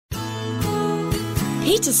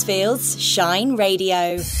Petersfield's Shine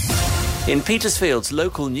Radio. In Petersfield's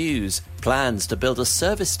local news, plans to build a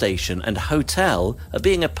service station and hotel are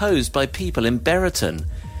being opposed by people in Berriton.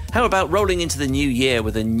 How about rolling into the new year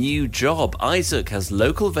with a new job? Isaac has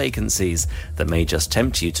local vacancies that may just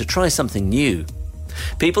tempt you to try something new.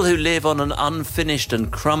 People who live on an unfinished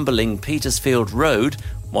and crumbling Petersfield road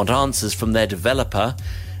want answers from their developer.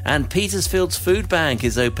 And Petersfield's food bank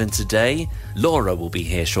is open today. Laura will be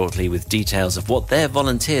here shortly with details of what their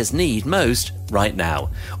volunteers need most right now.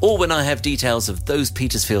 Or when I have details of those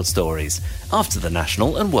Petersfield stories after the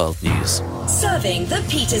national and world news. Serving the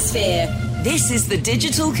Petersphere. This is the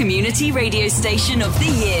digital community radio station of the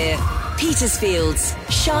year. Petersfield's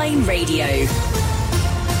Shine Radio.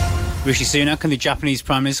 Rishi Sunak and the Japanese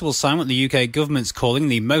Prime Minister will sign what the UK government's calling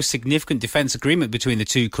the most significant defence agreement between the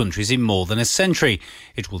two countries in more than a century.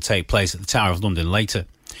 It will take place at the Tower of London later.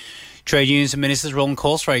 Trade unions and ministers are on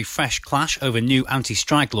course for a fresh clash over new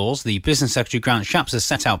anti-strike laws. The Business Secretary Grant Shapps has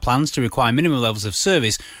set out plans to require minimum levels of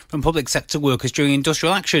service from public sector workers during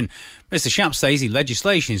industrial action. Mr Shapps says the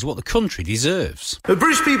legislation is what the country deserves. The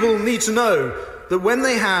British people need to know that when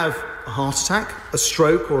they have a heart attack, a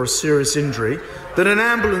stroke or a serious injury, that an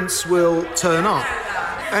ambulance will turn up.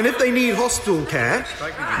 And if they need hospital care,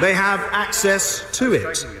 they have access to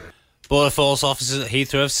it. Border Force officers at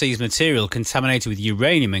Heathrow have seized material contaminated with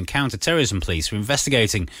uranium, and counter-terrorism police are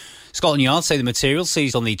investigating. Scotland Yard say the material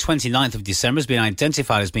seized on the 29th of December has been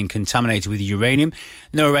identified as being contaminated with uranium.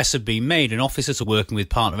 No arrests have been made, and officers are working with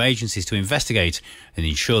partner agencies to investigate and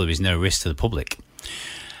ensure there is no risk to the public.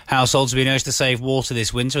 Households have been urged to save water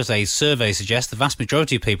this winter, as a survey suggests the vast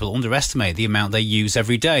majority of people underestimate the amount they use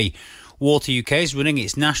every day. Water UK is running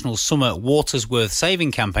its national summer Water's Worth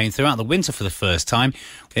saving campaign throughout the winter for the first time,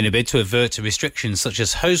 in a bid to avert to restrictions such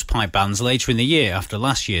as hosepipe bans later in the year after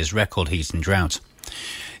last year's record heat and drought.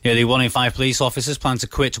 Nearly 1 in 5 police officers plan to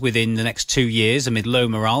quit within the next 2 years amid low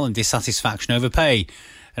morale and dissatisfaction over pay.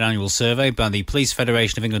 An annual survey by the Police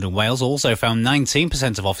Federation of England and Wales also found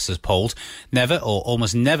 19% of officers polled never or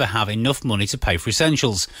almost never have enough money to pay for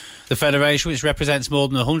essentials. The Federation, which represents more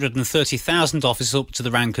than 130,000 officers up to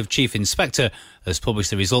the rank of Chief Inspector, has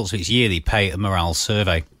published the results of its yearly pay and morale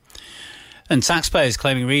survey. And taxpayers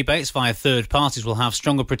claiming rebates via third parties will have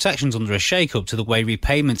stronger protections under a shake-up to the way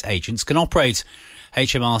repayment agents can operate.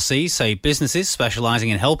 HMRC say businesses specialising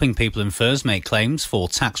in helping people and firms make claims for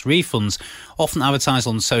tax refunds often advertise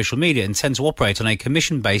on social media and tend to operate on a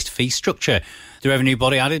commission-based fee structure. The revenue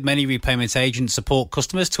body added many repayment agents support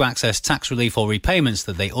customers to access tax relief or repayments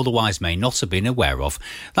that they otherwise may not have been aware of.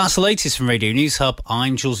 That's the latest from Radio News Hub.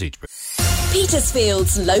 I'm Jules Udbury.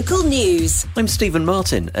 Petersfield's local news. I'm Stephen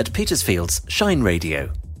Martin at Petersfield's Shine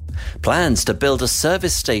Radio. Plans to build a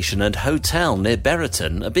service station and hotel near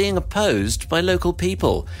Berriton are being opposed by local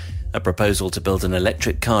people. A proposal to build an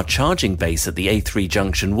electric car charging base at the A3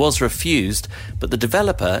 junction was refused, but the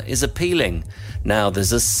developer is appealing. Now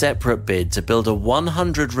there's a separate bid to build a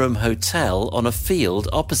 100-room hotel on a field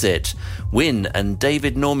opposite. Wynne and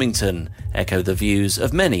David Normington echo the views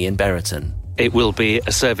of many in Berriton. It will be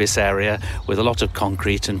a service area with a lot of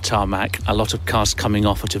concrete and tarmac, a lot of cars coming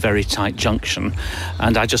off at a very tight junction,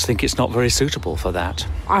 and I just think it's not very suitable for that.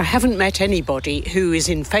 I haven't met anybody who is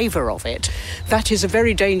in favour of it. That is a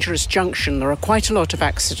very dangerous junction. There are quite a lot of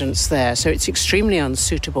accidents there, so it's extremely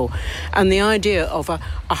unsuitable. And the idea of a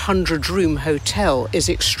 100-room hotel is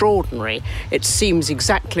extraordinary. It seems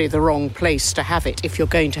exactly the wrong place to have it, if you're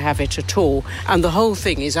going to have it at all. And the whole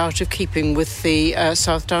thing is out of keeping with the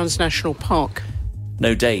South Downs National Park.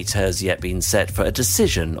 No date has yet been set for a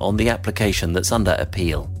decision on the application that's under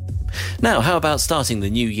appeal. Now, how about starting the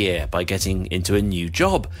new year by getting into a new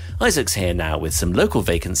job? Isaac's here now with some local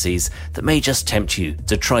vacancies that may just tempt you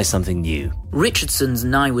to try something new. Richardson's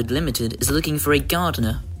Nywood Limited is looking for a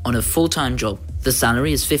gardener on a full-time job. The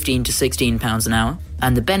salary is £15 to £16 an hour,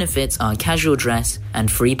 and the benefits are casual dress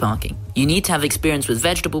and free parking. You need to have experience with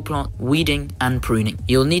vegetable plot, weeding and pruning.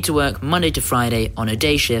 You'll need to work Monday to Friday on a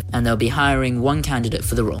day shift, and they'll be hiring one candidate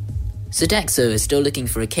for the role. Sodexo is still looking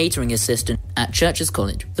for a catering assistant at Churches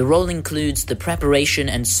College. The role includes the preparation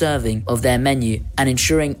and serving of their menu and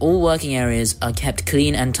ensuring all working areas are kept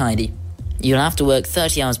clean and tidy. You'll have to work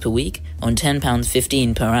 30 hours per week on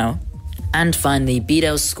 £10.15 per hour. And finally,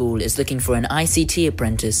 Bedales School is looking for an ICT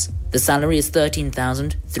apprentice. The salary is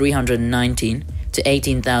 £13,319 to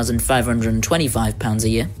 £18,525 a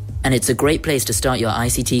year, and it's a great place to start your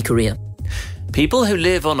ICT career. People who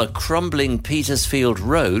live on a crumbling Petersfield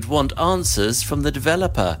road want answers from the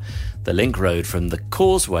developer. The link road from the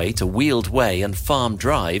Causeway to Weald Way and Farm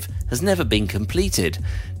Drive has never been completed.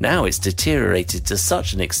 Now it's deteriorated to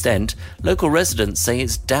such an extent, local residents say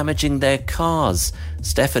it's damaging their cars.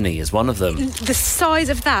 Stephanie is one of them. The size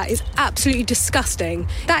of that is absolutely disgusting.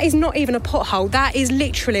 That is not even a pothole. That is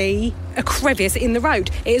literally a crevice in the road.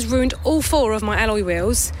 It has ruined all 4 of my alloy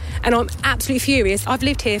wheels, and I'm absolutely furious. I've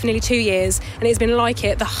lived here for nearly 2 years, and it's been like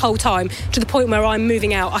it the whole time, to the point where I'm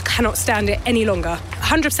moving out. I cannot stand it any longer.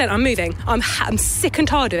 100% I'm moving. I'm sick and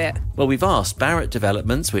tired of it. Well, we've asked Barrett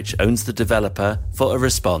Developments, which owns the developer, for a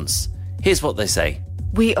response. Here's what they say.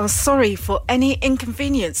 We are sorry for any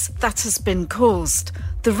inconvenience that has been caused.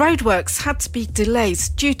 The roadworks had to be delayed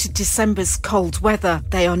due to December's cold weather.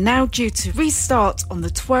 They are now due to restart on the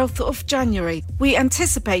 12th of January. We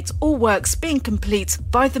anticipate all works being complete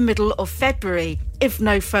by the middle of February, if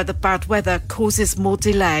no further bad weather causes more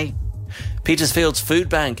delay. Petersfield's Food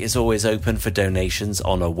Bank is always open for donations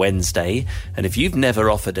on a Wednesday, and if you've never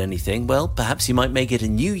offered anything, well, perhaps you might make it a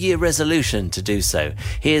New Year resolution to do so.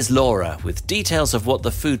 Here's Laura with details of what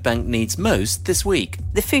the Food Bank needs most this week.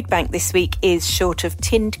 The Food Bank this week is short of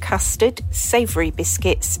tinned custard, savoury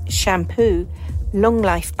biscuits, shampoo, long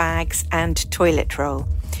life bags and toilet roll.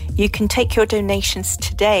 You can take your donations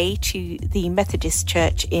today to the Methodist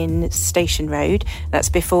Church in Station Road. That's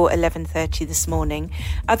before 11:30 this morning.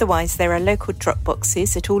 Otherwise, there are local drop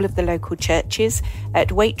boxes at all of the local churches, at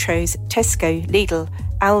Waitrose, Tesco, Lidl,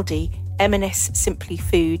 Aldi, M&S Simply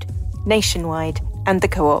Food, Nationwide and the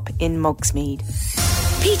Co-op in Mogsmead.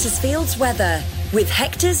 Petersfield's weather with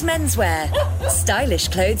Hector's Menswear. Stylish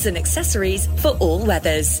clothes and accessories for all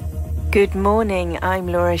weathers. Good morning, I'm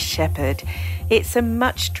Laura Shepherd. It's a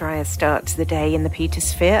much drier start to the day in the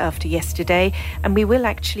Petersphere after yesterday, and we will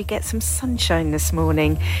actually get some sunshine this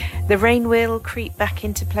morning. The rain will creep back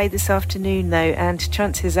into play this afternoon though, and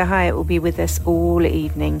chances are high it will be with us all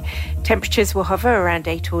evening. Temperatures will hover around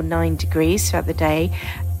 8 or 9 degrees throughout the day,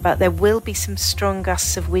 but there will be some strong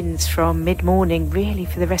gusts of winds from mid-morning really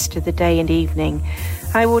for the rest of the day and evening.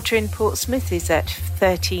 High water in Portsmouth is at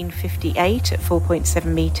 13.58 at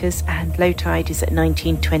 4.7 metres and low tide is at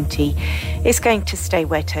 19.20. It's going to stay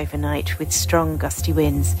wet overnight with strong gusty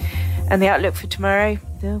winds. And the outlook for tomorrow,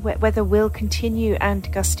 the wet weather will continue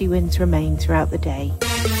and gusty winds remain throughout the day.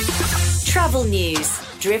 Travel news,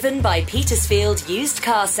 driven by Petersfield Used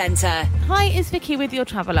Car Centre. Hi, it's Vicky with your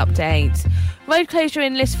travel update. Road closure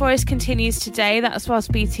in List Forest continues today. That's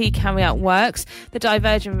whilst BT carry out works. The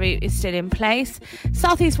diversion route is still in place.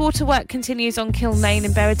 South East Waterwork continues on Kiln Lane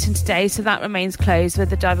in Berriton today, so that remains closed with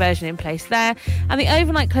the diversion in place there. And the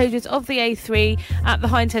overnight closures of the A3 at the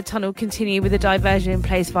Hindhead Tunnel continue with the diversion in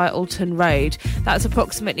place via Alton Road. That's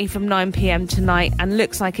approximately from 9 p.m. tonight and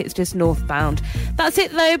looks like it's just northbound. That's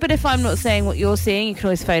it though, but if I'm not saying what you're seeing, you can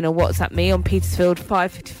always phone or WhatsApp me on Petersfield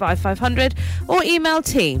 555 500 or email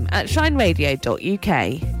team@shineradio.uk.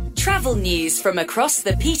 Travel news from across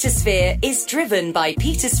the Petersphere is driven by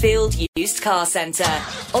Petersfield Used Car Centre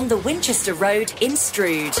on the Winchester Road in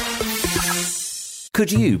Strood. Could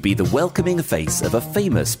you be the welcoming face of a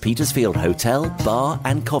famous Petersfield hotel, bar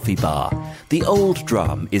and coffee bar? The Old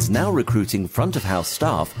Drum is now recruiting front-of-house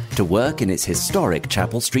staff to work in its historic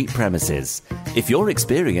Chapel Street premises. If you're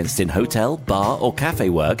experienced in hotel, bar or cafe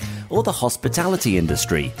work or the hospitality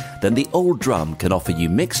industry, then the Old Drum can offer you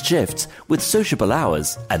mixed shifts with sociable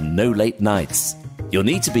hours and no late nights. You'll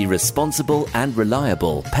need to be responsible and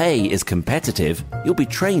reliable. Pay is competitive. You'll be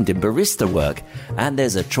trained in barista work. And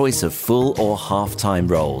there's a choice of full or half-time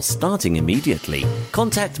roles starting immediately.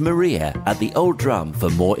 Contact Maria at The Old Drum for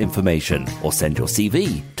more information or send your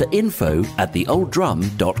CV to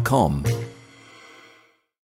info@theolddrum.com.